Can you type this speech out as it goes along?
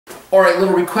Alright,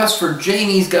 little request for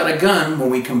Janie's Got a Gun when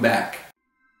we come back.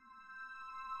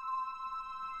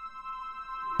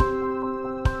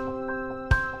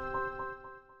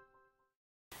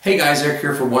 Hey guys, Eric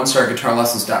here for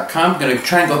OneStarGuitarLessons.com. I'm going to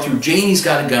try and go through Janie's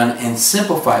Got a Gun and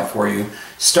simplify it for you,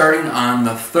 starting on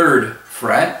the 3rd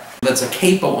fret. That's a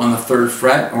capo on the 3rd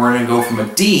fret, and we're going to go from a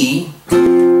D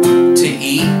to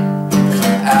E,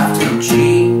 F to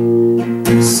G,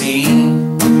 C,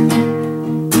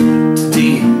 to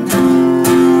D,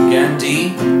 again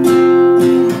D,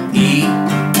 E,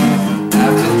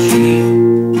 F to G,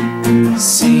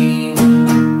 C,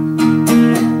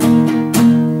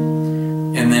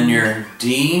 and then your D,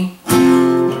 E,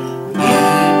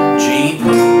 G,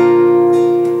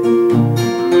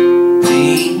 D,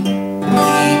 E,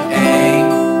 A,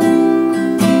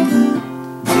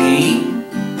 D,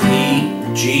 E,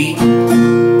 G,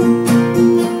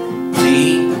 D,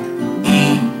 E,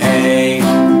 A,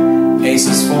 Ace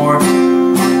is 4.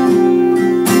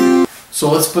 So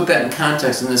let's put that in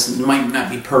context, and this might not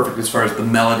be perfect as far as the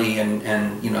melody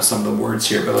and you know, some of the words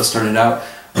here, but let's start it out.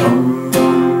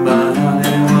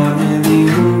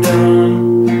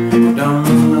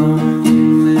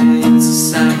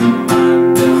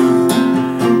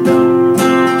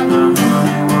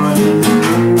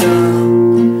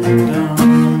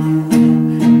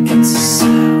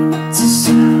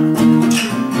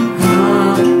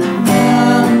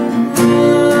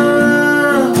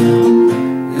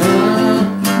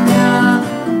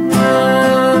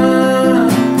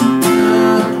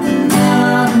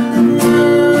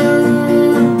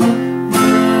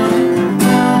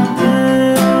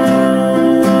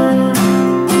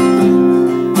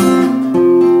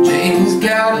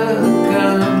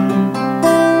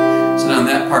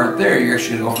 There, you're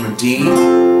actually going to go from a D,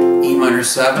 E minor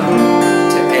 7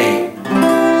 to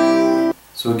A.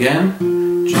 So again,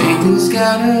 Janie's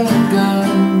got a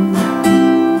gun,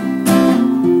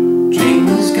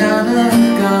 Janie's got a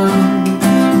gun,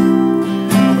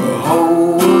 her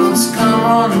whole world's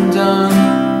come undone.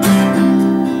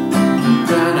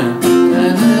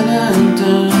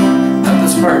 Now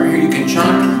this part here you can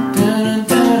chunk.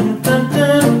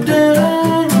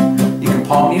 You can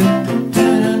palm mute.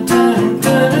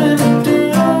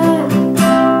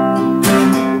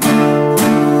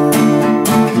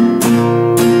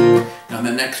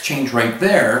 Change right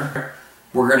there,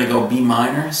 we're going to go B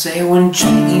minor. Say when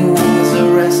Janie was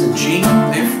arrested, G,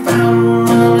 they found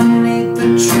underneath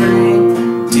the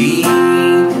train. D,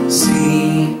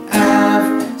 C,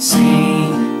 F, C,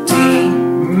 D,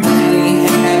 many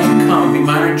had come. B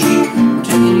minor, G,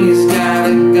 Janie's got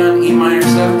a gun. E minor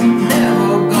 7,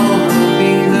 never gonna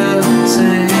be the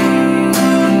same.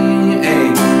 A,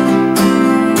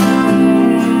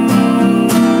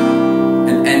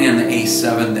 and N on the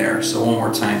A7 there. So one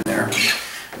more time there.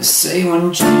 Say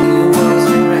when Janie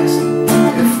was arrested,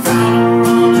 they found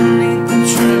her underneath the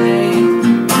train.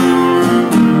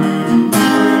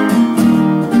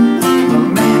 But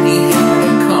many had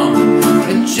to come,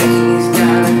 but Janie's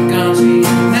got a gun. She's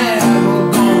never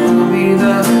gonna be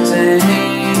the same.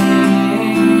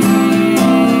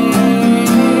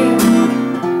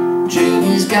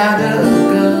 Janie's got a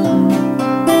gun.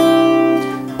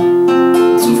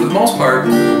 So for the most part,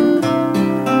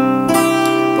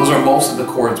 those are most of the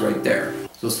chords right there.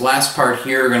 So this last part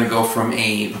here, we're going to go from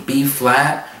a B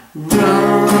flat,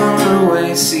 run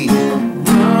away, C,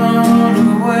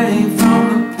 run away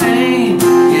from the pain,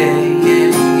 yeah, yeah,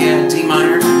 yeah, D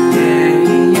minor,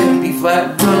 yeah, yeah, B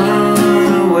flat,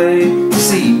 run away,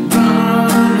 C,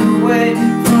 run away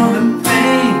from the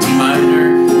pain, D minor,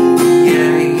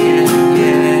 yeah, yeah,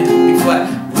 yeah, B flat,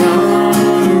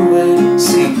 run away, C,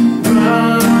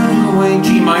 run away,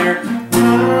 G minor,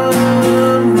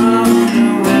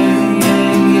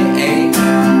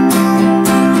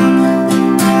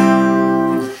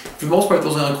 For the most part,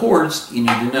 those are the chords you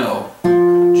need to know.